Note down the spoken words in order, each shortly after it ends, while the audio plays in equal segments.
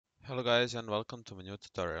Hello guys and welcome to my new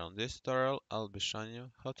tutorial. In this tutorial I'll be showing you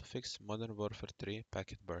how to fix Modern Warfare 3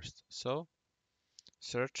 packet burst. So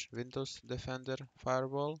search Windows Defender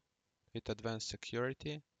Firewall with advanced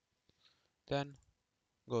security, then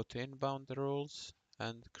go to inbound rules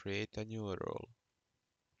and create a new rule.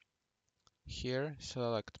 Here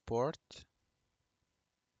select port,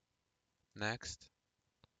 next,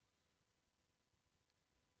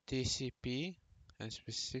 TCP and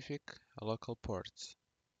specific local ports,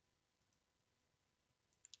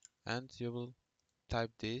 and you will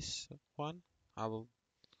type this one. I will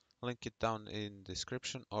link it down in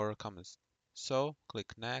description or comments. So click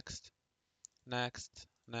next, next,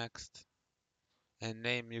 next, and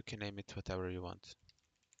you can name it whatever you want.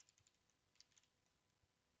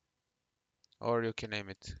 Or you can name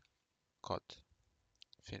it code.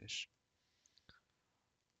 Finish.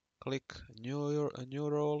 Click new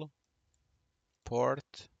role,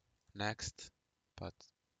 port, next, but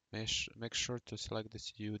make sure to select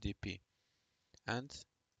this UDP. And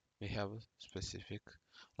we have a specific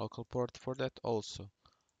local port for that also.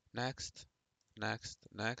 Next, next,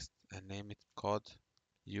 next, and name it code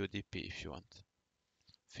UDP if you want.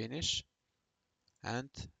 Finish. And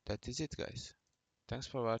that is it, guys. Thanks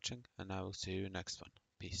for watching, and I will see you next one.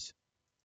 Peace.